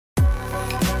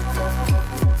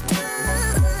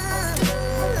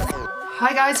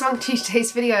Hi guys, welcome to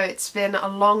today's video. It's been a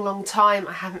long time.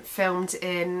 I haven't filmed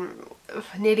in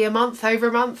nearly a month, over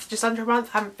a month, just under a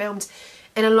month. I haven't filmed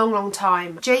in a long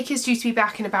time. Jake is due to be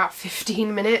back in about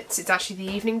 15 minutes. It's actually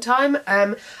the evening time.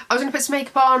 I was going to put some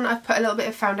makeup on. I've put a little bit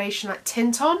of foundation, like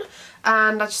tint on,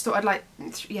 and I just thought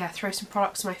I'd throw some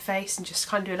products on my face and just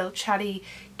kind of do a little chatty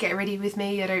get ready with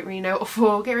me. I don't really know what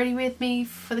for. Get ready with me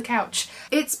for the couch.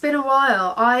 It's been a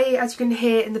while. As you can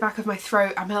hear in the back of my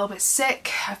throat, I'm a little bit sick.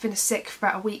 I've been sick for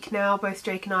about a week now. Both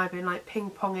Jake and I have been like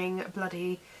ping-ponging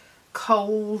bloody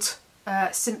cold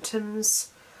symptoms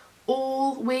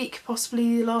all week,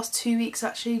 possibly the last 2 weeks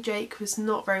actually. Jake was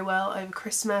not very well over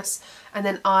Christmas, and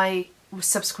then I was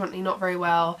subsequently not very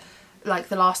well like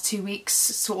the last 2 weeks,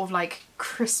 sort of like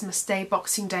Christmas Day,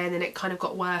 Boxing Day, and then it kind of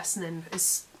got worse and then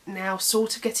is now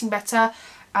sort of getting better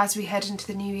as we head into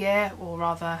the new year, or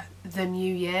rather the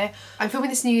new year. I'm filming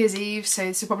this New Year's Eve, so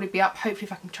this will probably be up, hopefully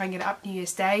if I can try and get it up New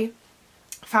Year's Day.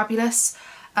 Fabulous.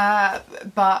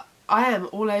 But I am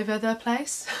all over the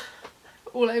place.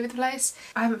 All over the place.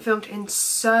 I haven't filmed in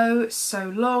so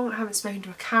long. I haven't spoken to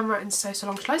a camera in so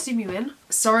long. Shall I zoom you in?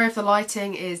 Sorry if the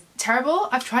lighting is terrible.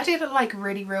 I've tried to get it like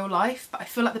really real life, but I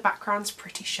feel like the background's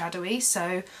pretty shadowy,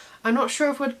 so I'm not sure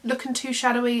if we're looking too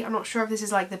shadowy. I'm not sure if this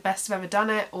is like the best I've ever done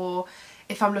it, or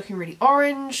if I'm looking really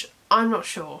orange. I'm not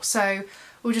sure, so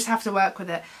we'll just have to work with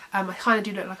it. I kind of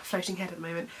do look like a floating head at the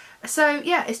moment. So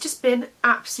yeah, it's just been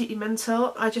absolutely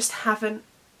mental. I just haven't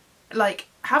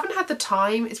had the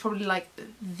time. It's probably like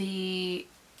the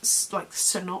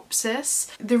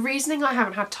synopsis. The reasoning I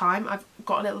haven't had time, I've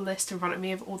got a little list in front of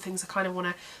me of all the things I kind of want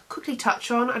to quickly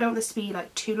touch on. I don't want this to be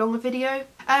like too long a video.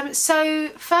 So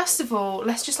first of all,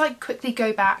 let's just like quickly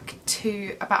go back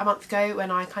to about a month ago when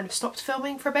I kind of stopped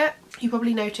filming for a bit. You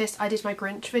probably noticed I did my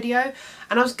Grinch video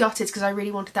and I was gutted because I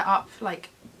really wanted that up like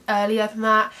earlier than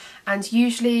that, and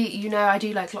usually, you know, I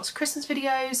do like lots of Christmas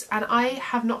videos, and I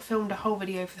have not filmed a whole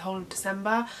video for the whole of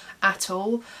December at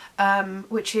all,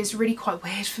 which is really quite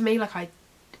weird for me. Like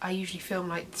I usually film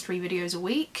like 3 videos a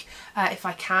week, if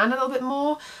I can, a little bit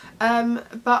more,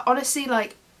 but honestly,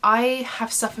 like I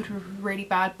have suffered a really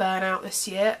bad burnout this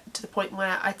year, to the point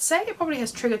where I'd say it probably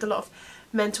has triggered a lot of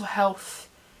mental health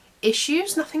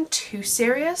issues. Nothing too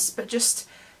serious, but just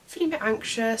feeling a bit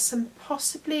anxious and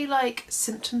possibly like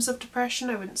symptoms of depression.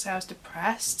 I wouldn't say I was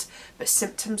depressed, but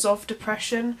symptoms of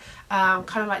depression, kind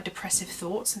of like depressive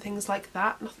thoughts and things like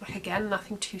that. Like, again,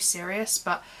 nothing too serious,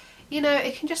 but you know,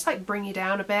 it can just like bring you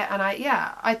down a bit. And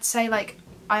I'd say like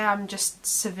I am just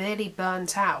severely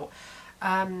burnt out,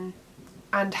 and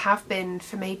have been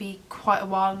for maybe quite a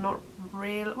while. Not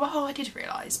real, well, I did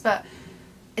realise, but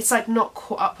it's like not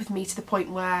caught up with me to the point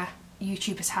where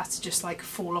YouTube has had to just like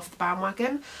fall off the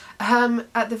bandwagon.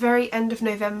 At the very end of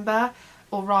November,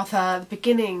 or rather the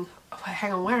beginning,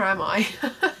 hang on, where am I?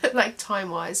 Like time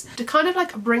wise, to kind of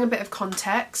like bring a bit of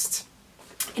context,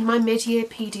 in my mid-year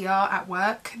PDR at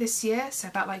work this year, so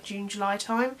about like June, July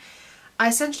time, I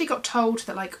essentially got told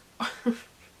that like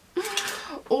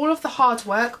all of the hard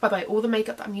work, by the way, all the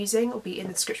makeup that I'm using will be in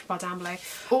the description bar down below,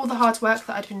 all the hard work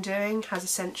that I'd been doing has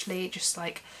essentially just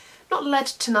like not led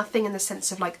to nothing in the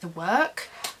sense of like the work,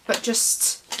 but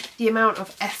just the amount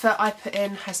of effort I put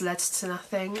in has led to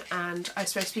nothing, and I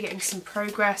was supposed to be getting some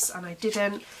progress and I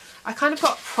didn't. I kind of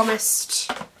got promised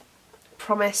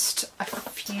a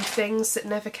few things that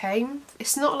never came.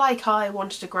 It's not like I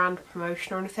wanted a grand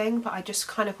promotion or anything, but I just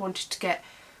kind of wanted to get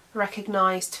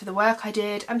recognised for the work I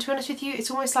did. And to be honest with you,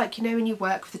 it's almost like, you know, when you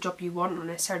work for the job you want, not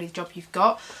necessarily the job you've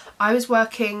got. I was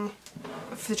working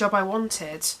for the job I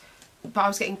wanted, but I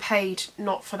was getting paid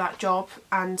not for that job,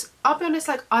 and I'll be honest,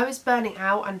 like I was burning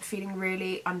out and feeling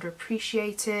really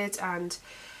underappreciated, and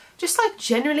just like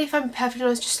generally, if I'm perfectly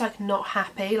honest, just like not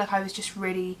happy. Like I was just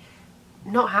really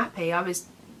not happy. I was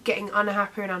getting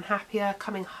unhappier and unhappier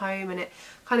coming home, and it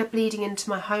kind of bleeding into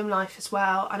my home life as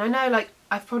well. And I know like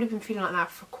I've probably been feeling like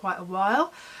that for quite a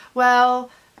while.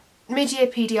 Well, mid-year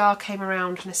PDR came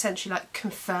around and essentially like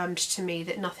confirmed to me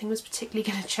that nothing was particularly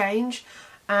going to change.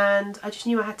 And I just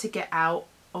knew I had to get out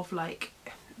of like,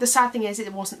 the sad thing is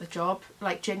it wasn't the job,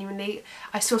 like genuinely.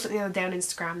 I saw something the other day on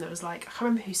Instagram that was like, I can't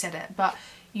remember who said it, but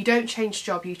you don't change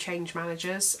job, you change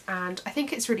managers. And I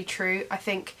think it's really true. I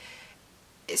think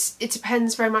it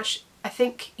depends very much. I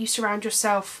think you surround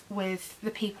yourself with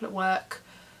the people at work,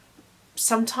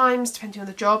 sometimes depending on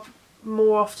the job,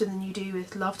 more often than you do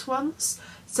with loved ones.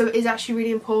 So it is actually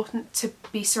really important to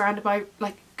be surrounded by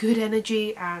like good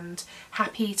energy and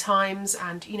happy times,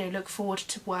 and you know, look forward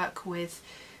to work with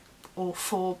or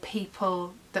for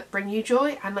people that bring you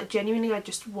joy. And like genuinely, I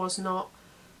just was not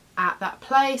at that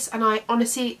place, and I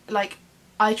honestly, like,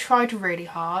 I tried really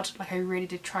hard, like I really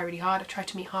did try really hard. I tried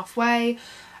to meet halfway,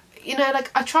 you know, like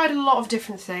I tried a lot of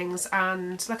different things,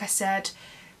 and like I said,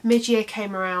 mid-year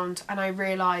came around and I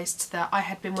realised that I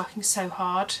had been working so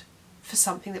hard for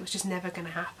something that was just never going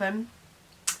to happen.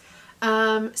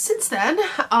 Since then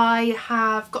I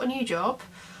have got a new job,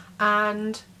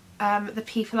 and the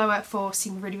people I work for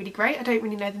seem really, really great. I don't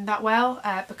really know them that well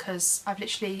because I've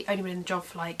literally only been in the job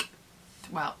for like,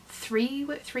 well, 4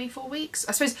 weeks,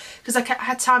 I suppose, because I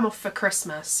had time off for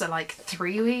Christmas, so like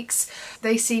 3 weeks.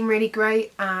 They seem really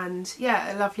great, and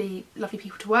yeah, lovely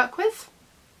people to work with.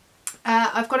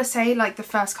 I've got to say, like the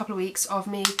first couple of weeks of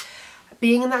me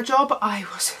being in that job, I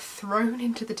was thrown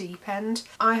into the deep end.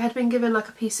 I had been given like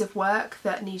a piece of work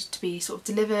that needed to be sort of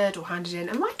delivered or handed in.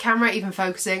 And my camera even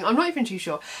focusing? I'm not even too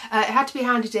sure. It had to be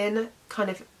handed in kind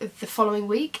of the following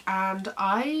week, and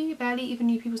I barely even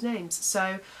knew people's names. So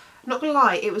I'm not gonna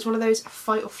lie, it was one of those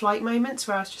fight or flight moments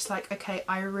where I was just like, okay,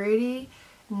 I really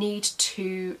need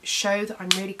to show that I'm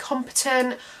really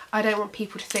competent. I don't want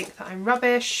people to think that I'm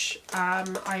rubbish.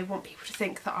 I want people to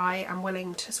think that I am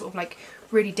willing to sort of like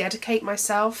really dedicate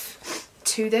myself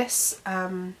to this.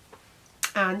 And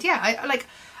yeah,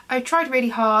 I tried really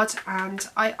hard, and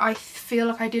I feel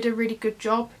like I did a really good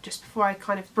job just before I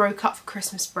kind of broke up for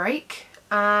Christmas break.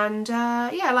 And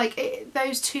yeah, like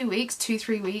those 2 weeks,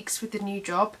 3 weeks with the new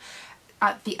job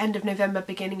at the end of November,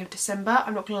 beginning of December,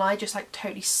 I'm not gonna lie, just like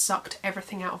totally sucked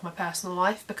everything out of my personal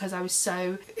life because I was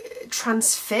so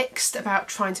transfixed about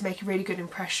trying to make a really good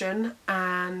impression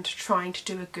and trying to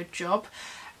do a good job.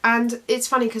 And it's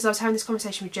funny because I was having this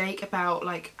conversation with Jake about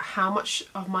like how much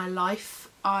of my life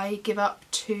I give up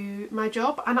to my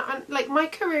job, and like my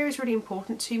career is really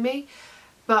important to me,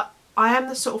 but I am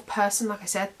the sort of person, like I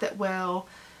said, that will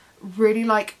really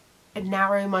like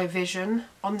narrow my vision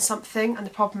on something, and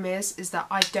the problem is that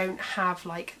I don't have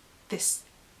like this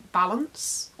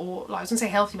balance, or like I was gonna say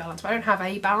healthy balance, but I don't have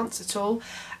a balance at all.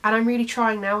 And I'm really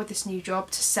trying now with this new job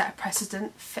to set a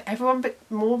precedent for everyone, but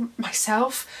more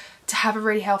myself, to have a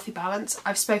really healthy balance.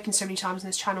 I've spoken so many times on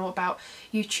this channel about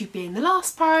YouTube being the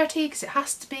last priority, because it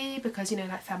has to be, because you know,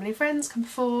 like family and friends come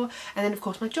before, and then of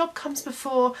course my job comes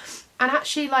before. And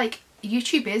actually like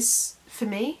YouTube is, for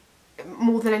me,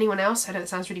 more than anyone else. I know that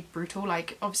sounds really brutal,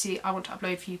 like obviously I want to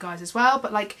upload for you guys as well,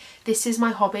 but like this is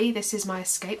my hobby, this is my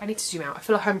escape. I need to zoom out, I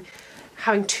feel like I'm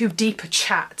having too deep a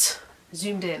chat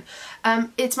zoomed in.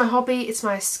 It's my hobby, it's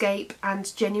my escape,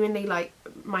 and genuinely like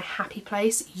my happy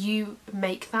place. You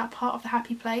make that part of the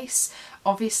happy place,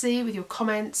 obviously, with your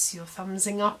comments, your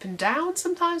thumbsing up and down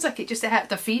sometimes, like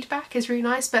the feedback is really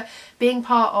nice, but being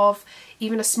part of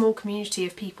even a small community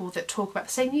of people that talk about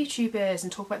the same YouTubers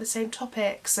and talk about the same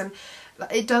topics, and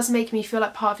it does make me feel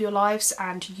like part of your lives,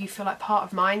 and you feel like part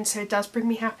of mine, so it does bring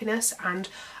me happiness. And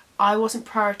I wasn't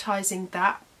prioritising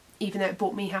that, even though it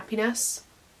brought me happiness.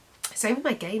 Same with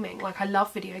my gaming, like I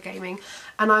love video gaming,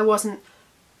 and I wasn't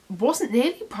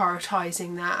nearly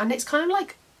prioritising that. And it's kind of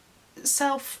like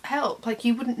self-help, like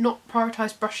you wouldn't not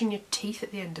prioritise brushing your teeth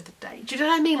at the end of the day. Do you know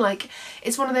what I mean? Like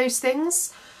it's one of those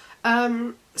things.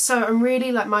 So I'm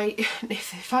really like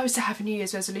if I was to have a New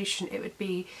Year's resolution, it would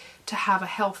be to have a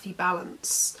healthy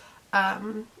balance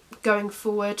going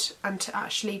forward, and to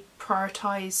actually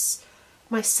prioritise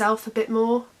myself a bit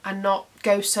more and not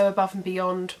go so above and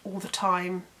beyond all the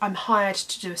time. I'm hired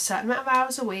to do a certain amount of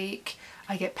hours a week,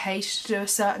 I get paid to do a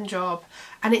certain job,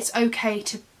 and it's okay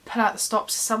to pull out the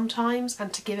stops sometimes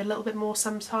and to give a little bit more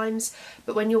sometimes,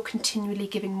 but when you're continually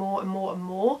giving more and more and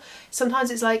more, sometimes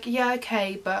it's like, yeah,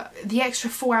 okay, but the extra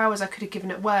 4 hours I could have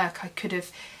given at work, I could have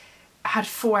had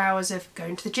 4 hours of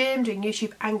going to the gym, doing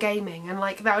YouTube and gaming, and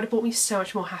like that would have brought me so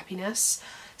much more happiness.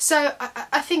 So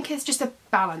I think it's just a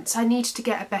balance. I need to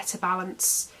get a better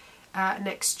balance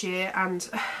next year, and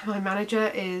my new manager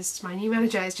is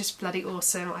just bloody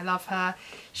awesome. I love her,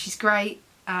 she's great,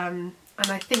 and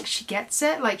I think she gets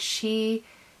it. Like she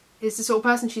is the sort of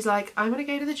person, she's like, I'm gonna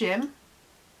go to the gym,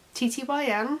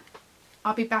 TTYN,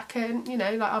 I'll be back in, you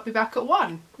know, like I'll be back at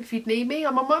 1. If you'd need me,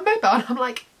 I'm on my mobile. And I'm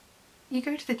like, you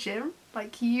go to the gym?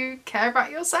 Like you care about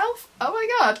yourself? Oh my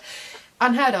god,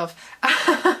 unheard of.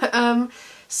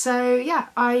 So yeah,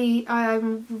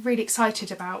 I'm really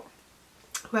excited about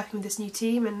working with this new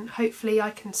team, and hopefully I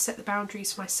can set the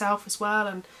boundaries for myself as well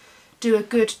and do a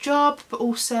good job, but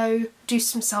also do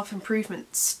some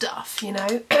self-improvement stuff, you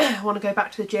know. I want to go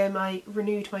back to the gym. I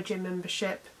renewed my gym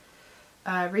membership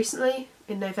recently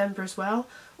in November as well.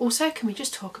 Also, can we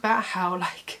just talk about how,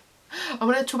 like, I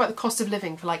want to talk about the cost of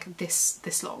living for like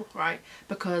this long, right?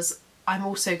 Because I'm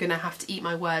also going to have to eat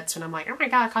my words when I'm like, oh my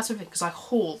god, cost of living, because I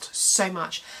hauled so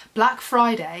much. Black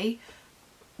Friday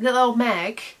little old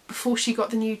Meg, before she got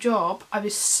the new job, I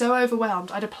was so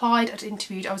overwhelmed. I'd applied, I'd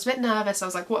interviewed, I was a bit nervous. I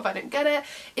was like, what if I don't get it?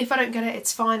 If I don't get it,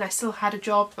 it's fine. I still had a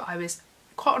job, but I was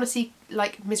quite honestly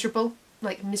like miserable.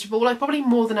 Like probably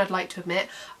more than I'd like to admit.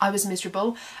 I was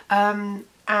miserable. And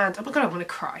oh my god, I want to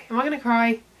cry. Am I going to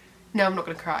cry? No, I'm not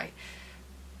going to cry.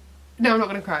 No, I'm not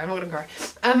going to cry. I'm not going to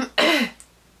cry.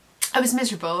 I was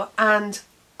miserable, and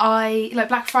like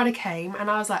Black Friday came and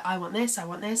I was like, I want this, I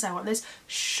want this, I want this.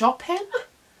 Shopping?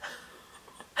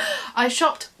 I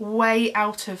shopped way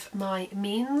out of my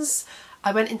means.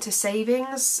 I went into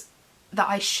savings that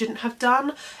I shouldn't have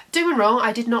done. Don't get me wrong,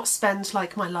 I did not spend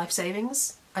like my life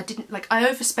savings. I didn't, like, I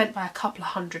overspent by a couple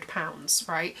of £100,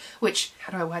 right? Which,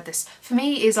 how do I word this? For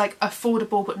me is like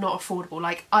affordable but not affordable.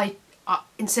 Like I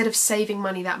instead of saving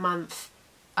money that month,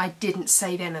 I didn't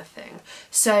save anything.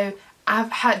 So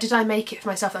did I make it for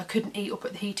myself that I couldn't eat or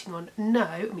put the heating on? No.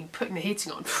 I mean, putting the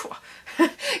heating on,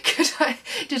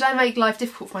 did I make life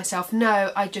difficult for myself?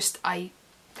 No, I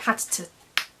had to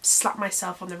slap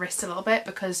myself on the wrist a little bit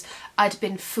because I'd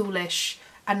been foolish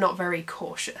and not very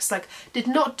cautious. Like, did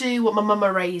not do what my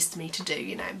mama raised me to do,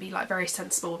 you know, and be like very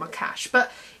sensible with my cash.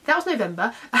 But that was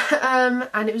November,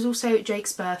 and it was also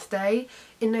Jake's birthday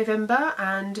in November,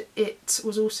 and it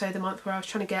was also the month where I was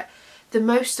trying to get the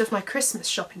most of my Christmas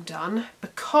shopping done,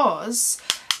 because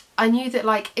I knew that,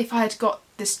 like, if I had got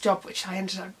this job, which I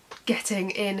ended up getting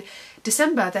in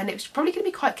December, then it was probably going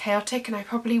to be quite chaotic, and I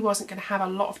probably wasn't going to have a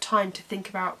lot of time to think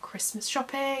about Christmas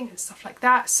shopping and stuff like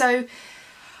that. So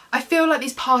I feel like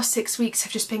these past 6 weeks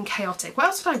have just been chaotic. What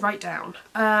else did I write down?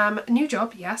 New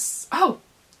job, yes. Oh,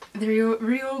 the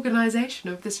reorganisation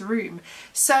of this room.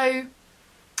 So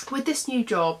with this new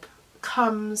job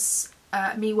comes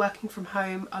me working from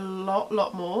home a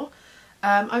lot more.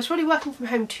 I was probably working from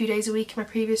home 2 days a week in my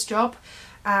previous job,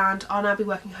 and I'll now be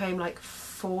working home like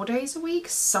 4 days a week,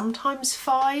 sometimes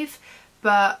 5,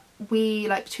 but we,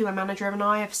 like, between my manager and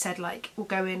I, have said like we'll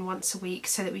go in once a week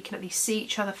so that we can at least see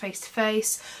each other face to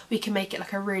face. We can make it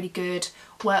like a really good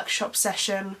workshop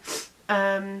session,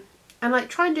 and like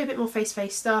try and do a bit more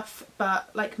face-to-face stuff, but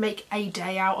like make a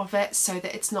day out of it so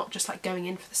that it's not just like going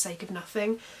in for the sake of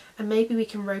nothing. And maybe we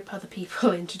can rope other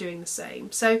people into doing the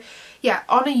same. So yeah,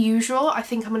 on a usual, I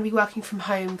think I'm going to be working from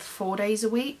home 4 days a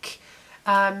week.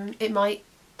 It might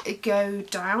go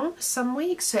down some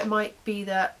weeks, so it might be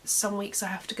that some weeks I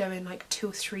have to go in like 2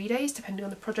 or 3 days depending on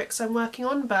the projects I'm working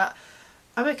on, but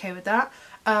I'm okay with that.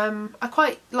 I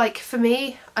quite like, for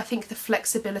me, I think the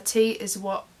flexibility is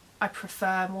what I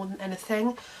prefer more than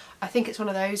anything. I think it's one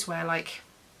of those where, like,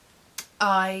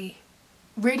 I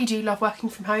really do love working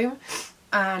from home,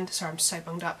 and sorry, I'm so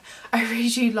bunged up. I really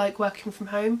do like working from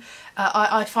home.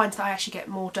 I find that I actually get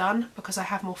more done because I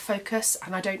have more focus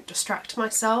and I don't distract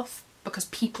myself, because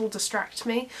people distract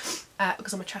me,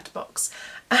 because I'm a chatterbox.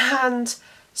 And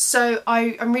so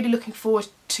I'm really looking forward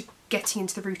to getting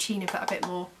into the routine of that a bit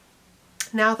more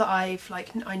now that I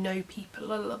know people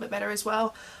a little bit better as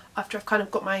well, after I've kind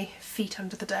of got my feet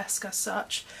under the desk as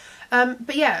such.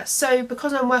 But yeah, so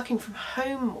because I'm working from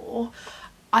home more,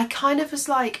 I kind of was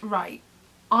like, right,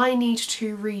 I need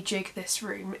to rejig this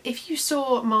room. If you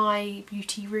saw my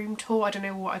beauty room tour, I don't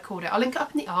know what I called it, I'll link it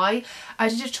up in the eye. I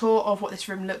did a tour of what this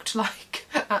room looked like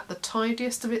at the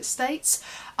tidiest of its states.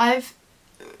 I've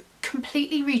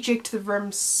completely rejigged the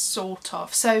room, sort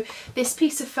of. So this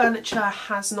piece of furniture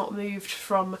has not moved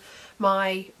from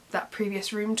that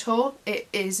previous room tour. It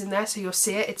is in there, so you'll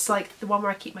see it. It's like the one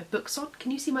where I keep my books on.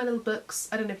 Can you see my little books?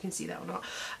 I don't know if you can see that or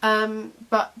not.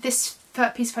 But this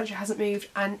piece of furniture hasn't moved,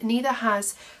 and neither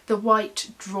has the white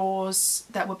drawers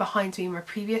that were behind me in my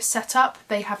previous setup.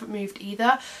 They haven't moved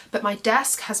either, but my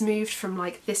desk has moved from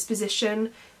like this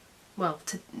position, well,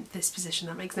 to this position.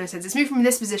 That makes no sense. It's moved from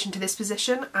this position to this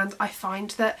position, and I find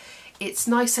that it's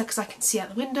nicer because I can see out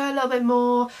the window a little bit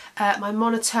more. My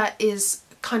monitor is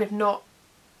kind of not,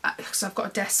 because I've got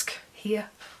a desk here.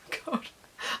 God,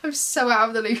 I'm so out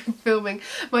of the loop of filming.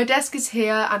 My desk is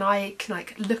here and I can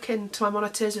like look into my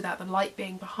monitors without the light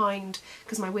being behind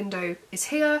because my window is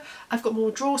here. I've got more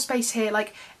drawer space here.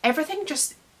 Like, everything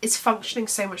just is functioning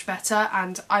so much better,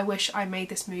 and I wish I made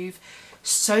this move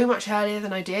so much earlier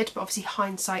than I did, but obviously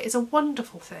hindsight is a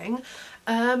wonderful thing.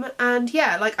 And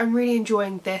yeah, like, I'm really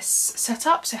enjoying this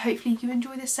setup, so hopefully you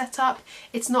enjoy this setup.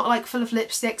 It's not like full of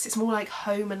lipsticks, it's more like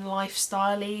home and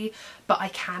lifestyle-y, but I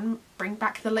can bring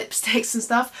back the lipsticks and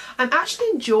stuff. I'm actually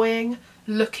enjoying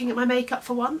looking at my makeup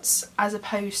for once, as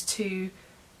opposed to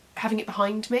having it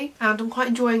behind me, and I'm quite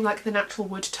enjoying like the natural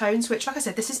wood tones, which, like I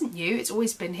said, this isn't new, it's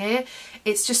always been here.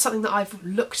 It's just something that I've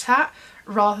looked at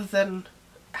rather than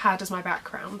had as my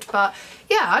background. But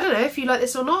yeah, I don't know if you like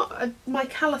this or not. My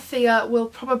calathea will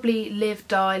probably live,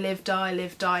 die, live, die,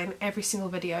 live, die in every single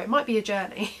video. It might be a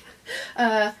journey.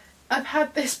 I've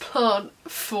had this plant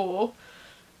for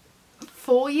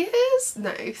 4 years?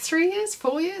 No, 3 years?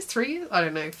 4 years? 3 years? I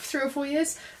don't know, 3 or 4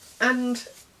 years. And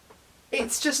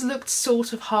it's just looked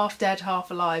sort of half dead, half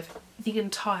alive the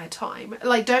entire time.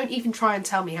 Like, don't even try and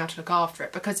tell me how to look after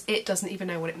it, because it doesn't even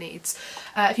know what it needs.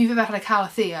 If you've ever had a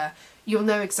calathea, you'll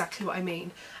know exactly what I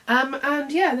mean.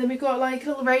 And yeah, then we've got like a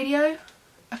little radio,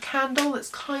 a candle that's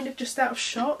kind of just out of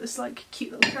shot, this like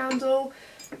cute little candle,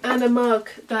 and a mug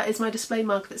that is my display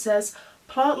mug that says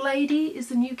 "Plant lady is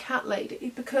the new cat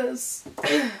lady," because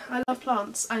I love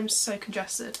plants. I'm so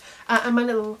congested. And my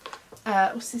little,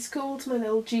 what's this called? My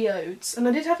little geodes. And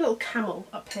I did have a little camel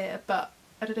up here, but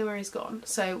I don't know where he's gone.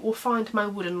 So we'll find my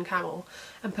wooden camel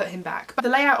and put him back. But the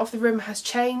layout of the room has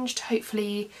changed.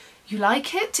 Hopefully you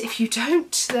like it. If you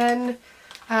don't, then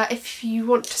if you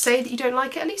want to say that you don't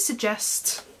like it, at least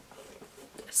suggest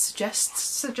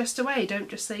away. Don't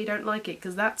just say you don't like it,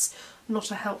 because that's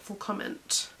not a helpful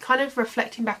comment. Kind of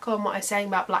reflecting back on what I was saying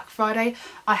about Black Friday,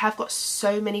 I have got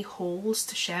so many hauls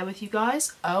to share with you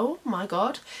guys. Oh my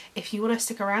god, if you want to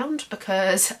stick around,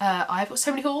 because I've got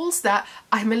so many hauls that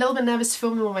I'm a little bit nervous to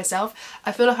film them all myself.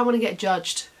 I feel like I want to get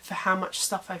judged for how much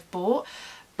stuff I've bought.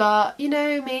 But you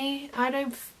know me, I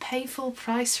don't pay full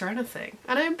price for anything.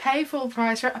 I don't pay full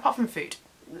price for, apart from food.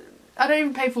 I don't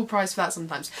even pay full price for that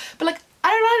sometimes. But like,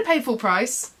 I don't like to pay full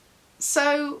price.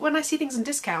 So when I see things on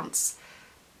discounts,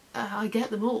 I get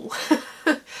them all.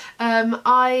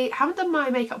 I haven't done my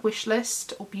makeup wish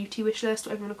list, or beauty wish list,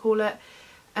 whatever you want to call it,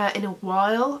 in a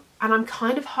while. And I'm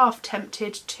kind of half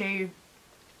tempted to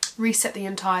reset the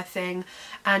entire thing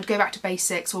and go back to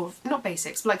basics, or not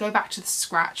basics, but like go back to the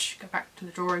scratch, go back to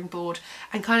the drawing board,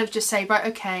 and kind of just say, right,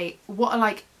 okay, what are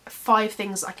like 5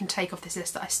 things I can take off this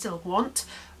list that I still want?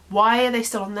 Why are they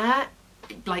still on there?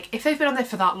 Like, if they've been on there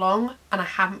for that long and I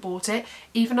haven't bought it,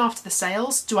 even after the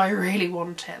sales, do I really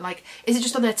want it? Like, is it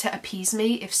just on there to appease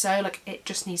me? If so, like, it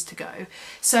just needs to go.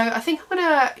 So I think I'm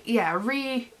gonna, yeah,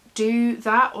 redo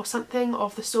that or something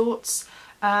of the sorts,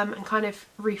 and kind of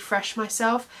refresh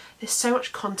myself. There's so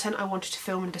much content I wanted to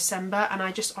film in December, and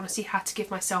I just honestly had to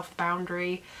give myself the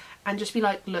boundary and just be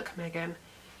like, look, Megan,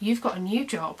 you've got a new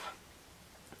job.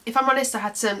 If I'm honest, I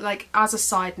had some, like, as a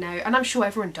side note, and I'm sure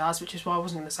everyone does, which is why I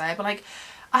wasn't going to say it, but like,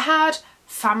 I had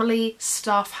family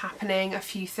stuff happening, a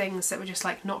few things that were just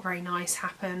like not very nice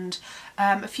happened,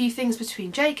 a few things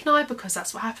between Jake and I, because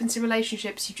that's what happens in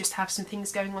relationships. You just have some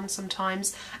things going on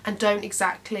sometimes and don't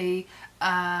exactly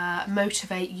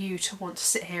motivate you to want to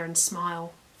sit here and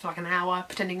smile for like an hour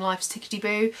pretending life's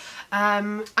tickety-boo.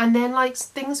 And then like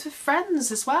things with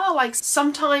friends as well. Like,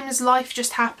 sometimes life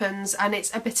just happens and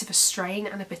it's a bit of a strain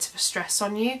and a bit of a stress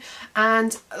on you.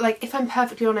 And like, if I'm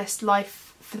perfectly honest, life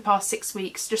for the past 6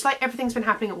 weeks, just like everything's been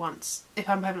happening at once. If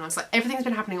I'm perfectly honest, like everything's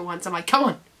been happening at once. I'm like, come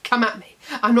on, come at me.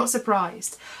 I'm not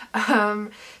surprised.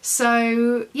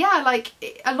 So yeah, like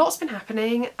a lot's been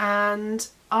happening and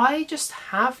I just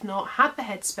have not had the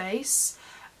headspace,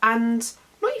 and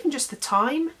not even just the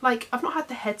time. Like, I've not had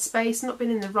the headspace, not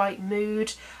been in the right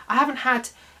mood. I haven't had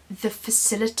the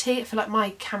facility. I feel like my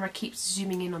camera keeps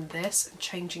zooming in on this and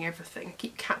changing everything. I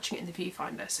keep catching it in the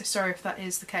viewfinder, so sorry if that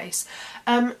is the case.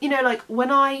 You know, like when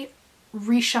I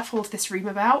reshuffled this room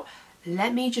about,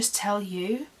 let me just tell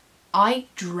you, I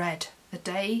dread the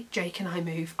day Jake and I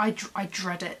move. I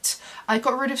dread it. I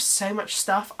got rid of so much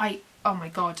stuff. Oh my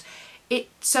god.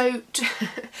 So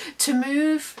to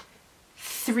move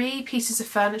 3 pieces of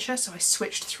furniture, so I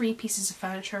switched 3 pieces of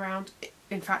furniture around,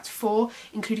 in fact 4,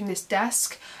 including this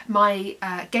desk. My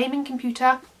gaming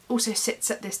computer also sits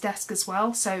at this desk as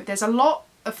well, so there's a lot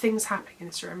of things happening in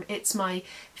this room. It's my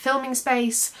filming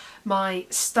space, my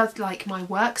my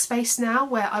workspace now,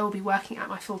 where I will be working at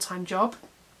my full-time job.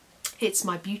 It's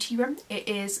my beauty room, it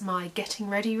is my getting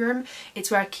ready room, it's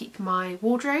where I keep my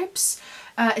wardrobes,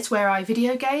 it's where I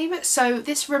video game. So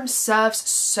this room serves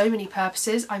so many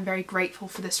purposes. I'm very grateful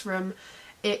for this room.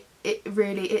 It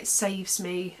really saves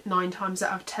me 9 times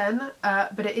out of 10,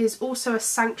 but it is also a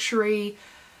sanctuary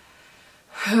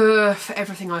for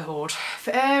everything I hoard.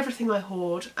 For everything I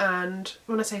hoard, and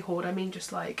when I say hoard, I mean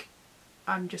just like,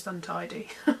 I'm just untidy.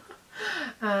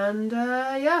 And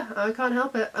yeah, I can't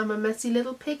help it. I'm a messy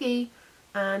little piggy,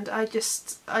 and I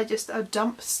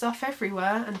dump stuff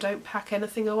everywhere and don't pack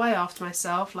anything away after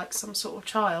myself like some sort of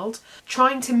child.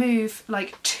 Trying to move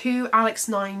like 2 Alex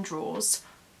 9 drawers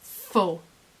full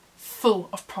full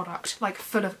of product, like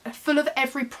full of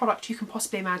every product you can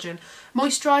possibly imagine.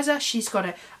 Moisturiser, she's got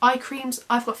it. Eye creams,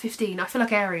 I've got 15. I feel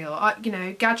like Ariel. You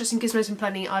know, gadgets and gizmos and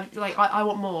plenty. I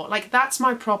want more. Like, that's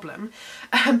my problem.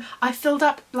 I filled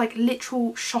up like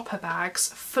literal shopper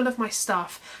bags full of my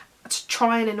stuff to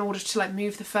try and in order to like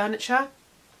move the furniture,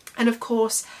 and of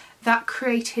course that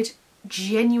created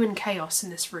genuine chaos in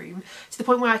this room to the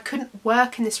point where I couldn't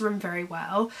work in this room very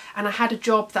well, and I had a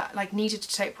job that like needed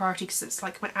to take priority because it's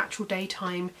like my actual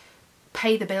daytime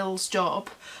pay the bills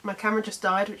job. My camera just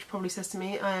died, which probably says to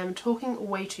me I am talking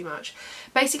way too much.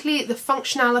 Basically the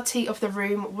functionality of the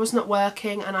room was not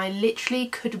working, and I literally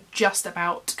could just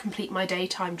about complete my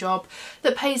daytime job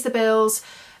that pays the bills,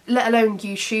 let alone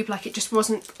YouTube. Like, it just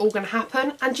wasn't all going to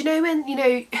happen. And you know when, you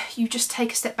know, you just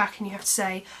take a step back and you have to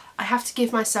say, I have to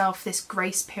give myself this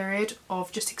grace period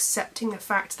of just accepting the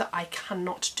fact that I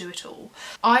cannot do it all.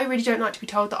 I really don't like to be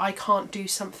told that I can't do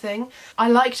something. I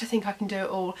like to think I can do it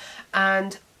all,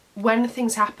 and when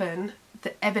things happen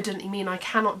that evidently mean I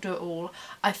cannot do it all,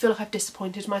 I feel like I've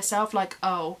disappointed myself. Like,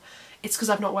 oh, it's because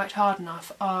I've not worked hard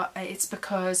enough, it's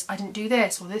because I didn't do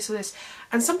this or this or this.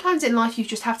 And sometimes in life you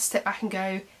just have to step back and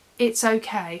go, it's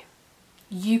okay.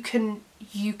 You can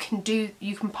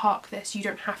park this, you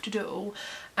don't have to do it all.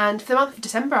 And for the month of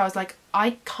December I was like,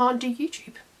 I can't do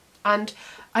YouTube. And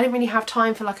I didn't really have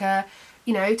time for like a,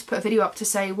 you know, to put a video up to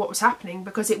say what was happening,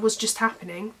 because it was just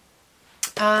happening.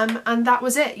 And that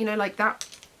was it, you know, like that.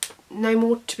 No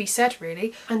more to be said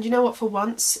really. And you know what, for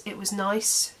once it was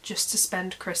nice just to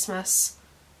spend Christmas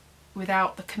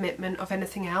without the commitment of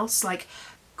anything else. Like,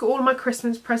 got all of my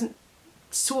Christmas presents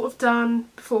sort of done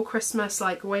before Christmas,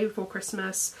 like way before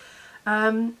Christmas,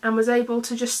 and was able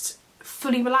to just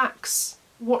fully relax,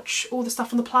 watch all the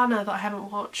stuff on the planner that I haven't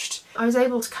watched. I was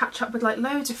able to catch up with like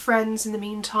loads of friends in the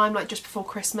meantime, like just before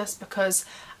Christmas, because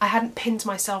I hadn't pinned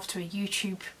myself to a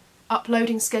YouTube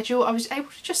uploading schedule. I was able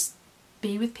to just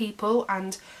be with people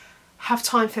and have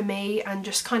time for me and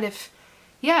just kind of,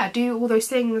 yeah, do all those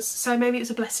things. So maybe it was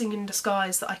a blessing in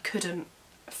disguise that I couldn't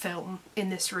film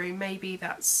in this room. Maybe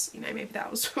that's, you know, maybe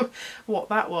that was what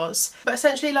that was. But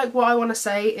essentially, like, what I want to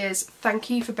say is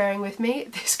thank you for bearing with me.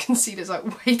 This concealer's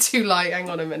like way too light, hang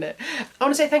on a minute. I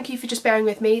want to say thank you for just bearing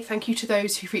with me. Thank you to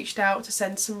those who reached out to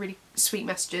send some really sweet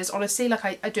messages. Honestly, like,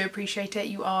 I do appreciate it.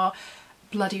 You are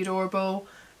bloody adorable.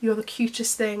 You're the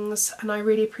cutest things, and I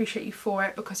really appreciate you for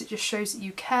it, because it just shows that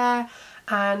you care.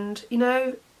 And, you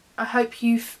know, I hope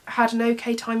you've had an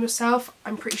okay time yourself.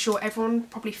 I'm pretty sure everyone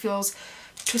probably feels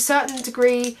to a certain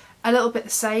degree a little bit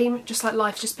the same, just like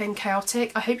life just being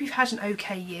chaotic. I hope you've had an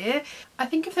okay year. I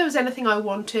think if there was anything I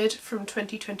wanted from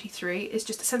 2023, is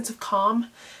just a sense of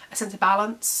calm, a sense of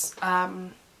balance,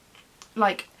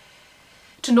 like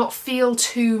to not feel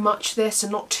too much this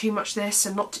and not too much this,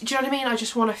 and not, do you know what I mean? I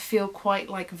just want to feel quite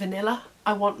like vanilla.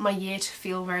 I want my year to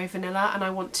feel very vanilla, and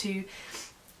I want to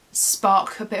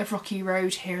spark a bit of rocky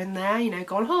road here and there, you know,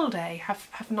 go on holiday, have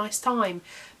a nice time,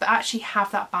 but actually have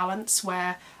that balance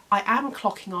where I am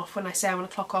clocking off when I say I want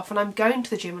to clock off, and I'm going to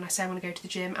the gym when I say I want to go to the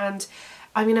gym, and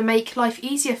I'm going to make life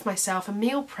easier for myself and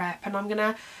meal prep, and I'm going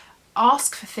to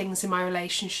ask for things in my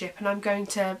relationship, and I'm going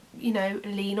to, you know,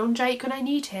 lean on Jake when I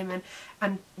need him,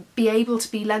 and be able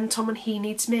to be lent on when he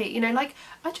needs me, you know, like,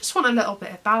 I just want a little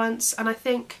bit of balance. And I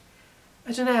think,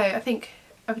 I don't know, I think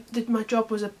my job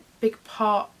was a big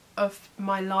part of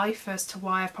my life as to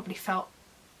why I've probably felt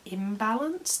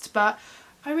imbalanced, but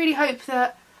I really hope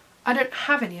that I don't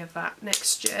have any of that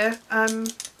next year.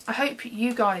 I hope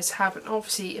you guys have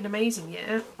obviously an amazing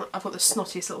year. I've got the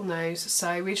snottiest little nose,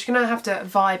 so we're just gonna have to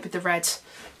vibe with the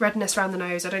redness around the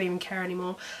nose. I don't even care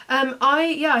anymore.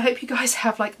 I hope you guys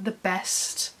have like the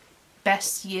best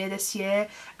year this year,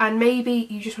 and maybe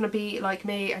you just want to be like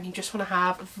me and you just want to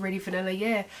have a really vanilla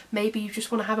year. Maybe you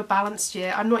just want to have a balanced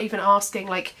year. I'm not even asking,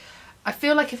 like, I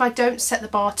feel like if I don't set the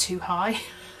bar too high,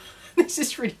 this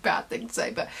is a really bad thing to say,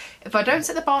 but if I don't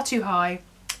set the bar too high,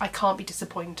 I can't be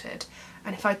disappointed.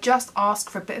 And if I just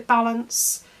ask for a bit of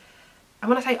balance, and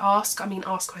when I say ask, I mean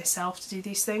ask myself to do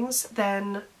these things,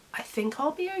 then I think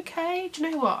I'll be okay. Do you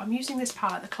know what? I'm using this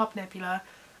palette, the Club Nebula,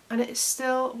 and it is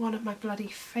still one of my bloody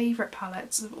favourite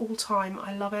palettes of all time.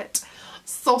 I love it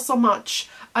so much.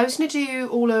 I was going to do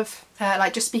all of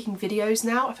like just speaking videos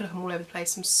now. I feel like I'm all over the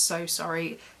place. I'm so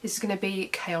sorry. This is going to be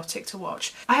chaotic to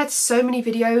watch. I had so many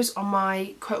videos on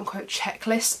my quote-unquote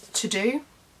checklist to do,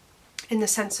 in the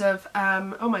sense of,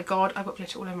 oh my god, I've got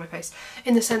glitter all over my face,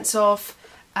 in the sense of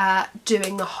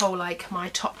doing the whole like my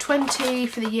top 20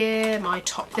 for the year, my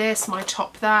top this, my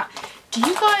top that. Do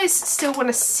you guys still want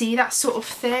to see that sort of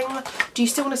thing? Do you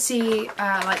still want to see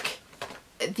like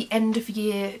the end of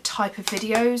year type of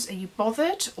videos? Are you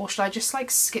bothered, or should I just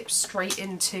like skip straight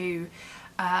into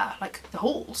like the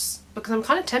hauls? Because I'm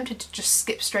kind of tempted to just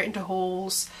skip straight into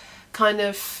hauls, kind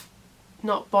of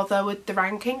not bother with the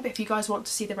ranking. But if you guys want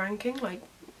to see the ranking, like,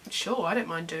 sure, I don't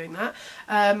mind doing that.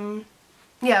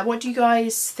 Yeah, what do you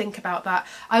guys think about that?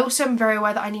 I also am very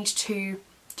aware that I need to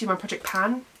do my project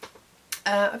pan.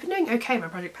 I've been doing okay with my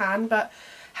project pan, but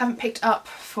haven't picked up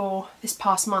for this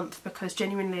past month because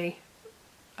genuinely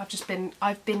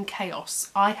I've been chaos.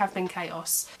 I have been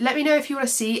chaos. Let me know if you want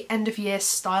to see end of year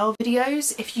style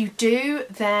videos. If you do,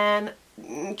 then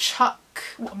chuck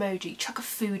what emoji? Chuck a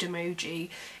food emoji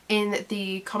in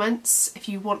the comments if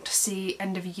you want to see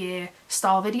end of year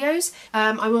style videos.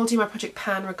 I will do my project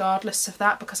pan regardless of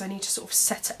that because I need to sort of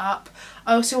set it up.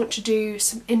 I also want to do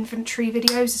some inventory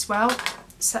videos as well,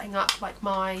 setting up like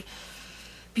my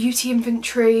beauty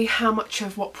inventory, how much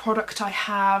of what product I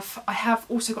have. I have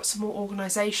also got some more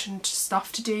organisation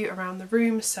stuff to do around the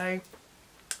room, so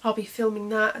I'll be filming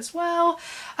that as well.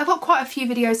 I've got quite a few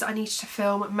videos that I need to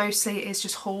film. Mostly it is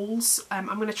just hauls. I'm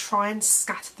going to try and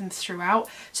scatter them throughout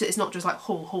so it's not just like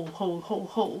haul, haul, haul, haul,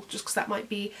 haul, just because that might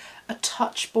be a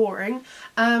touch boring.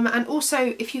 And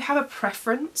also, if you have a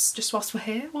preference, just whilst we're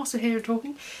here and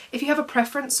talking, if you have a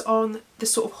preference on the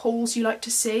sort of hauls you like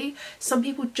to see, some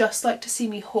people just like to see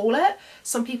me haul it,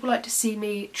 some people like to see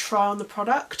me try on the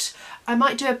product. I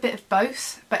might do a bit of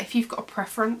both, but if you've got a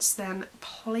preference, then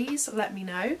please let me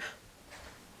know.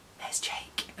 There's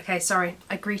Jake. Okay, sorry,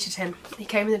 I greeted him. He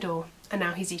came in the door and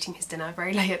now he's eating his dinner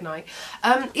very late at night.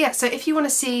 Yeah, so if you want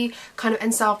to see kind of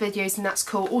end style videos, then that's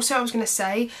cool. Also, I was going to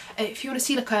say, if you want to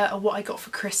see like a what I got for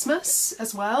Christmas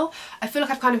as well, I feel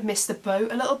like I've kind of missed the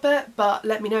boat a little bit, but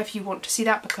let me know if you want to see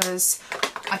that because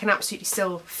I can absolutely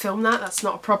still film that. That's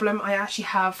not a problem. I actually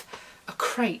have a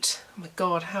crate. Oh my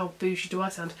god, how bougie do I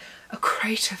sound? A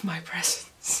crate of my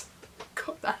presents.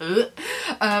 Got that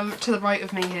to the right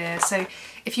of me here. So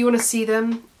if you want to see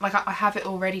them, like I have it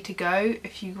all ready to go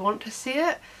if you want to see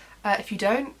it. If you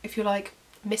don't, if you're like,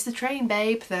 miss the train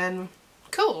babe, then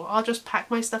cool, I'll just pack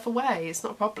my stuff away, it's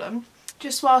not a problem.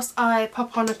 Just whilst I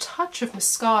pop on a touch of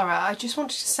mascara, I just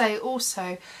wanted to say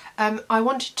also, I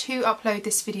wanted to upload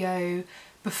this video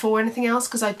before anything else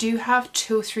because I do have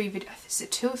 2 or 3 videos. Is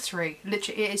it 2 or 3?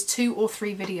 Literally it is 2 or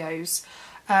 3 videos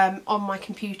on my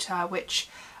computer which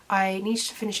I need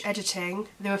to finish editing.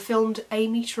 They were filmed a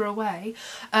metre away,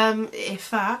 if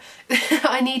that.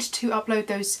 I need to upload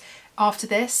those after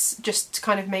this just to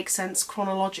kind of make sense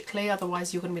chronologically,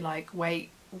 otherwise you're going to be like, wait,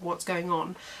 what's going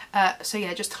on? So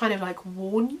yeah, just kind of like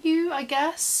warn you, I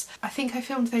guess. I think I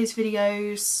filmed those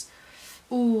videos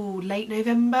late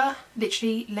November,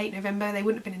 literally late November. They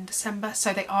wouldn't have been in December,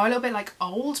 so they are a little bit like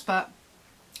old, but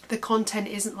the content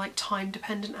isn't like time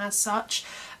dependent as such.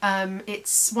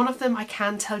 It's one of them I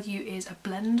can tell you is a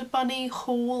Blender Bunny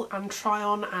haul and try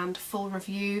on and full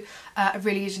review. I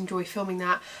really did enjoy filming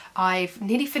that. I've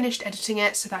nearly finished editing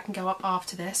it, so that can go up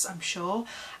after this, I'm sure.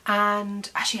 And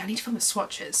actually I need to film the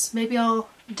swatches. Maybe I'll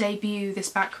debut this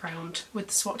background with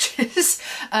the swatches.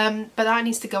 But that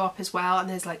needs to go up as well, and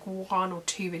there's like 1 or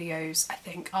 2 videos I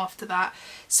think after that.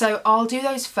 So I'll do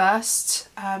those first,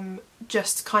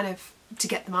 just kind of to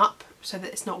get them up so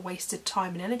that it's not wasted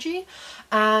time and energy,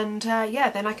 and yeah,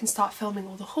 then I can start filming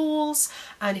all the hauls.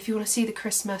 And if you want to see the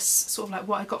Christmas, sort of like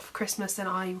what I got for Christmas, then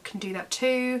I can do that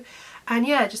too. And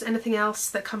yeah, just anything else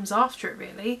that comes after it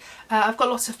really. I've got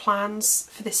lots of plans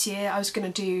for this year. I was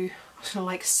going to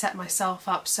like set myself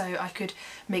up so I could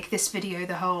make this video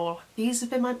the whole, these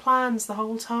have been my plans the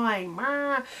whole time,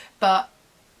 but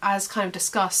as kind of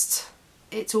discussed,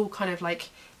 it's all kind of like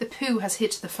the poo has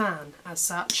hit the fan as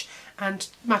such, and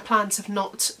my plans have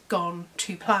not gone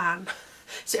to plan.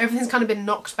 So everything's kind of been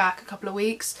knocked back a couple of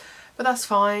weeks, but that's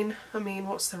fine. I mean,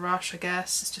 what's the rush, I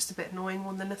guess. It's just a bit annoying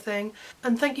more than a thing.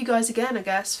 And thank you guys again, I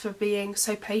guess, for being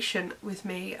so patient with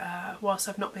me whilst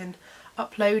I've not been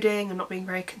uploading and not being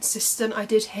very consistent. I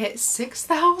did hit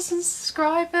 6,000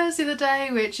 subscribers the other day,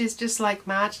 which is just like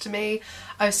mad to me.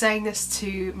 I was saying this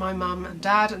to my mum and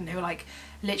dad and they were like,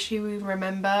 literally, we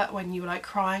remember when you were like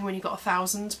crying when you got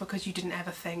 1,000 because you didn't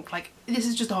ever think like, this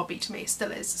is just a hobby to me. It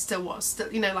still is, it still was,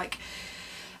 still, you know, like,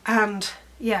 and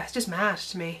yeah, it's just mad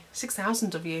to me.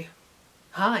 6,000 of you.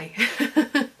 Hi.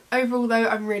 Overall though,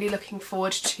 I'm really looking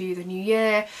forward to the new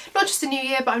year. Not just the new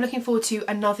year, but I'm looking forward to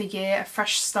another year, a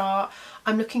fresh start.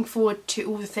 I'm looking forward to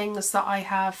all the things that I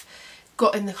have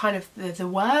got in the kind of the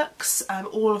works,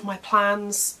 all of my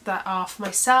plans that are for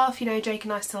myself. You know, Jake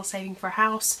and I are still saving for a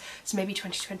house, so maybe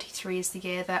 2023 is the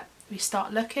year that we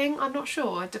start looking. I'm not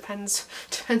sure, it depends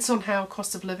on how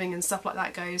cost of living and stuff like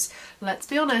that goes. Let's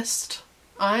be honest,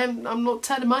 I'm not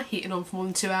turning my heating on for more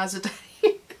than 2 hours a day.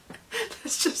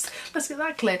 Let's get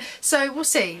that clear. So we'll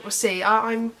see.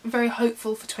 I'm very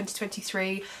hopeful for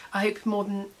 2023. I hope more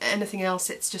than anything else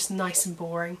it's just nice and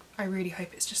boring. I really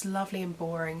hope it's just lovely and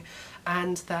boring,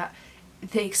 and that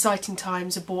the exciting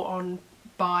times are brought on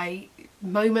by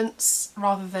moments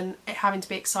rather than it having to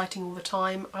be exciting all the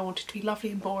time. I want it to be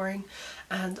lovely and boring,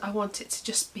 and I want it to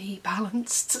just be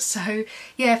balanced. So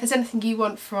yeah, if there's anything you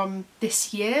want from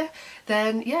this year,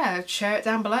 then yeah, share it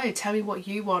down below. Tell me what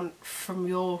you want from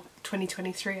your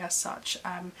 2023 as such.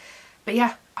 But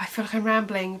yeah, I feel like I'm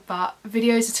rambling, but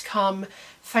videos are to come.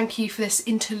 Thank you for this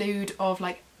interlude of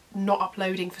like not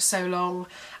uploading for so long,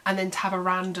 and then to have a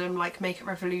random like Makeup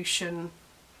Revolution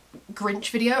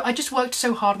Grinch video. I just worked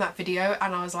so hard on that video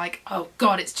and I was like, oh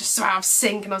god, it's just so out of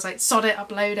sync, and I was like, sod it,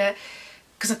 upload it,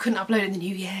 because I couldn't upload it in the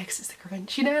new year because it's the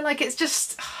Grinch, you know, like it's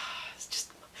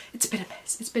been a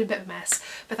mess. It's been a bit of a mess,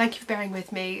 but thank you for bearing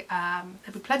with me.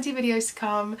 There'll be plenty of videos to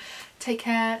come. Take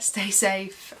care, stay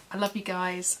safe, I love you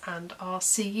guys, and I'll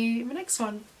see you in the next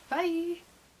one. Bye.